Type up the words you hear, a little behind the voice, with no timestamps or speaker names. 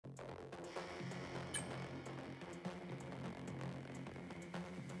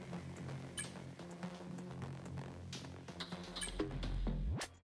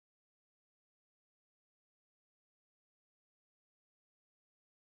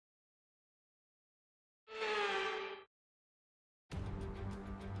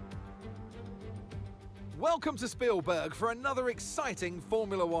Welcome to Spielberg for another exciting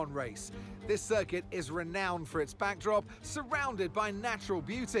Formula One race. This circuit is renowned for its backdrop, surrounded by natural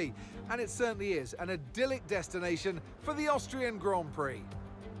beauty, and it certainly is an idyllic destination for the Austrian Grand Prix.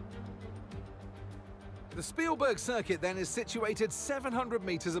 The Spielberg circuit then is situated 700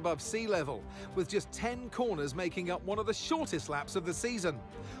 metres above sea level, with just 10 corners making up one of the shortest laps of the season.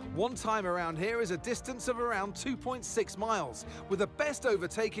 One time around here is a distance of around 2.6 miles, with the best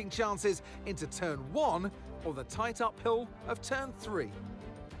overtaking chances into turn 1 or the tight uphill of turn 3.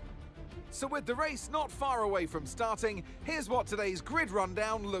 So with the race not far away from starting, here's what today's grid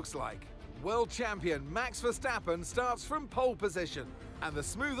rundown looks like. World champion Max Verstappen starts from pole position, and the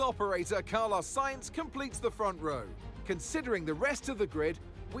smooth operator Carlos Sainz completes the front row. Considering the rest of the grid,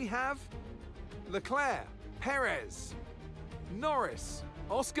 we have Leclerc, Perez, Norris,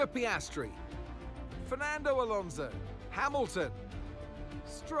 Oscar Piastri, Fernando Alonso, Hamilton,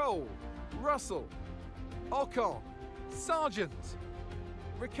 Stroll, Russell, Ocon, Sargent,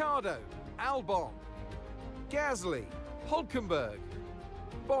 Ricciardo, Albon, Gasly, Hülkenberg,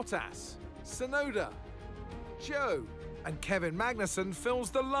 Bottas, Tsunoda, Joe, and Kevin Magnussen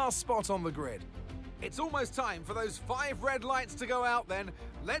fills the last spot on the grid. It's almost time for those 5 red lights to go out then.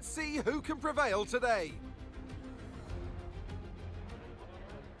 Let's see who can prevail today.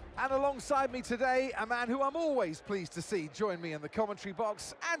 And alongside me today, a man who I'm always pleased to see join me in the commentary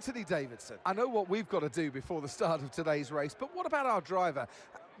box, Anthony Davidson. I know what we've got to do before the start of today's race, but what about our driver?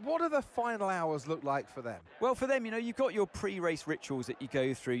 What do the final hours look like for them? Well, for them, you've got your pre-race rituals that you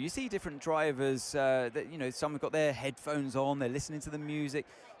go through. You see different drivers that, some have got their headphones on, they're listening to the music.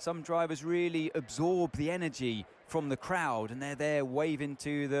 Some drivers really absorb the energy from the crowd and they're there waving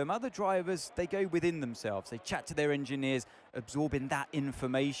to them. Other drivers, they go within themselves. They chat to their engineers, absorbing that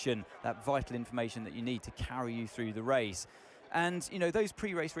information, that vital information that you need to carry you through the race. And, those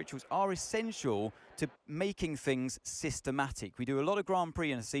pre-race rituals are essential to making things systematic. We do a lot of Grand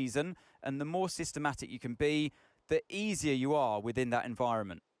Prix in a season, and the more systematic you can be, the easier you are within that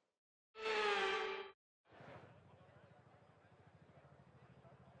environment.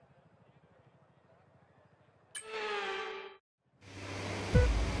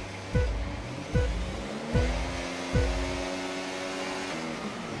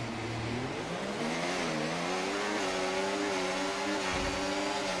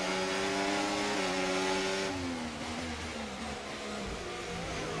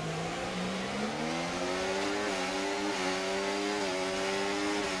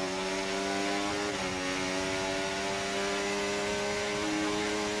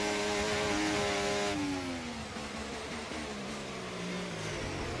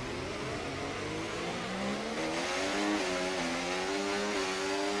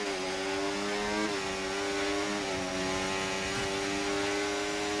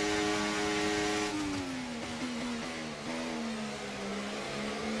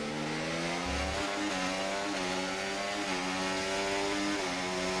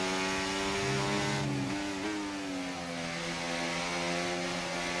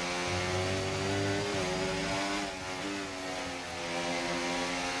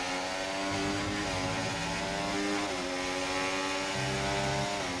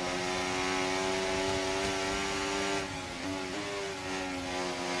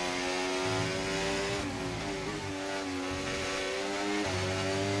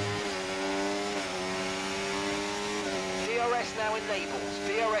 DRS now enabled.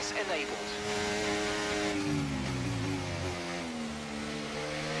 DRS enabled.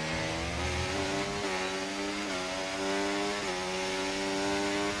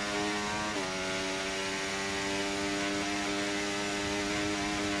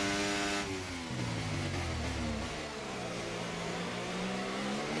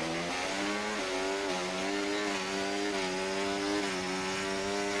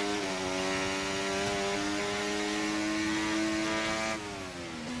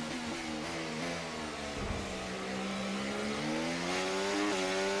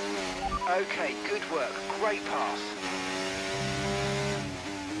 Okay, good work. Great pass.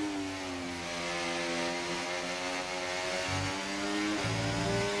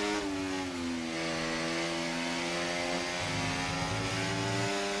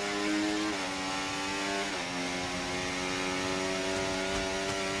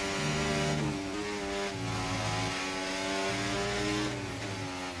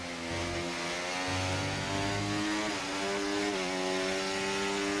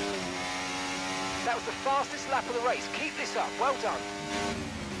 That was the fastest lap of the race. Keep this up. Well done.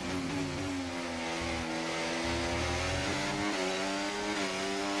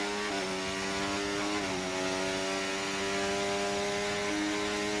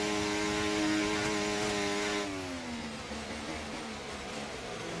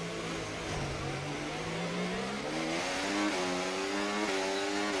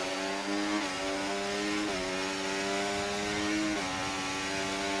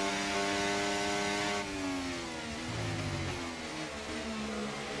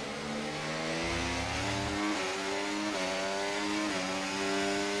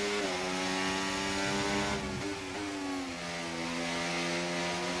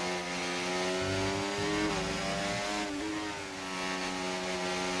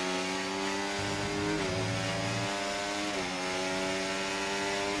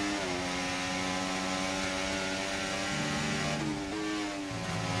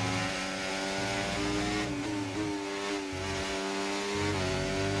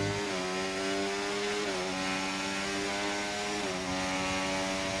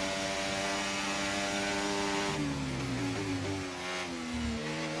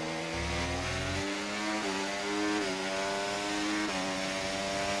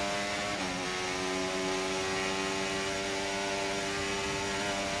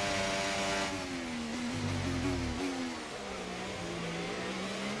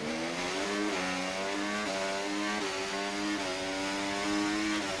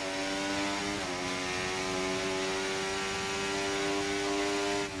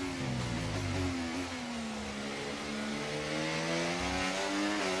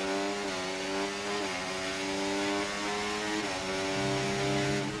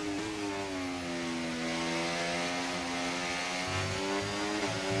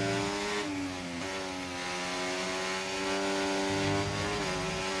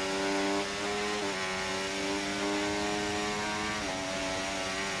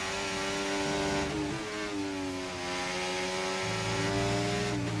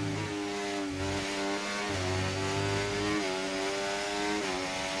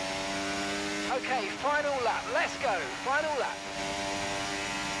 Okay, final lap. Let's go. Final lap.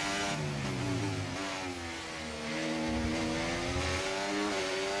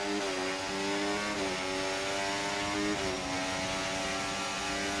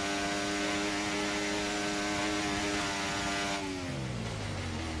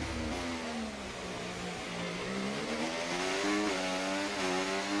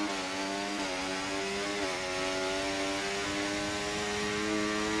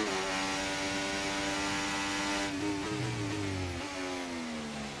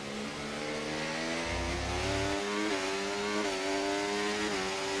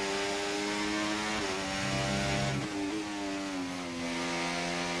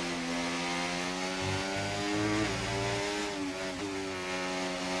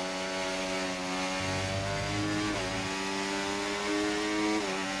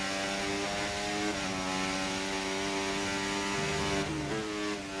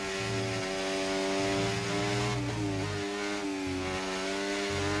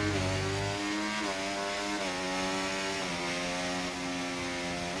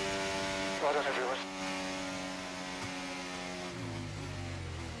 Well done, everyone.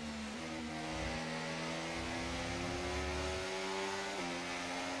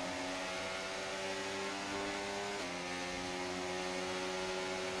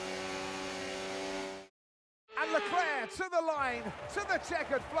 And Leclerc to the line, to the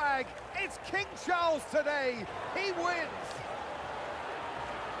checkered flag. It's King Charles today. He wins.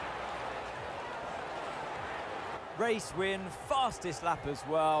 Race win, fastest lap as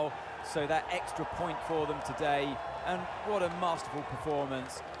well, so that extra point for them today, and what a masterful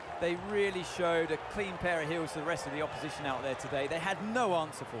performance. They really showed a clean pair of heels to the rest of the opposition out there today. They had no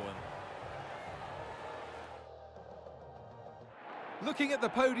answer for them. Looking at the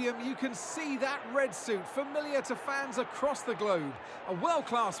podium, you can see that red suit familiar to fans across the globe. A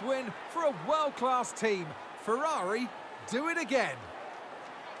world-class win for a world-class team. Ferrari, do it again.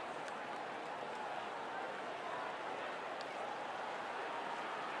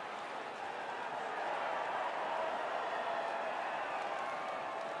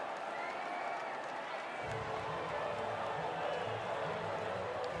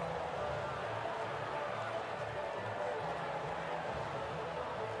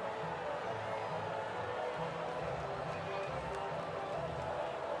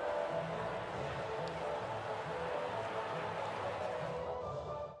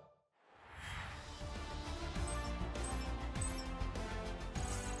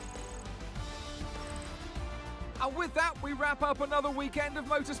 And with that, we wrap up another weekend of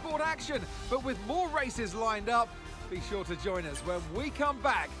motorsport action. But with more races lined up, be sure to join us when we come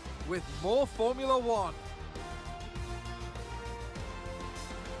back with more Formula One.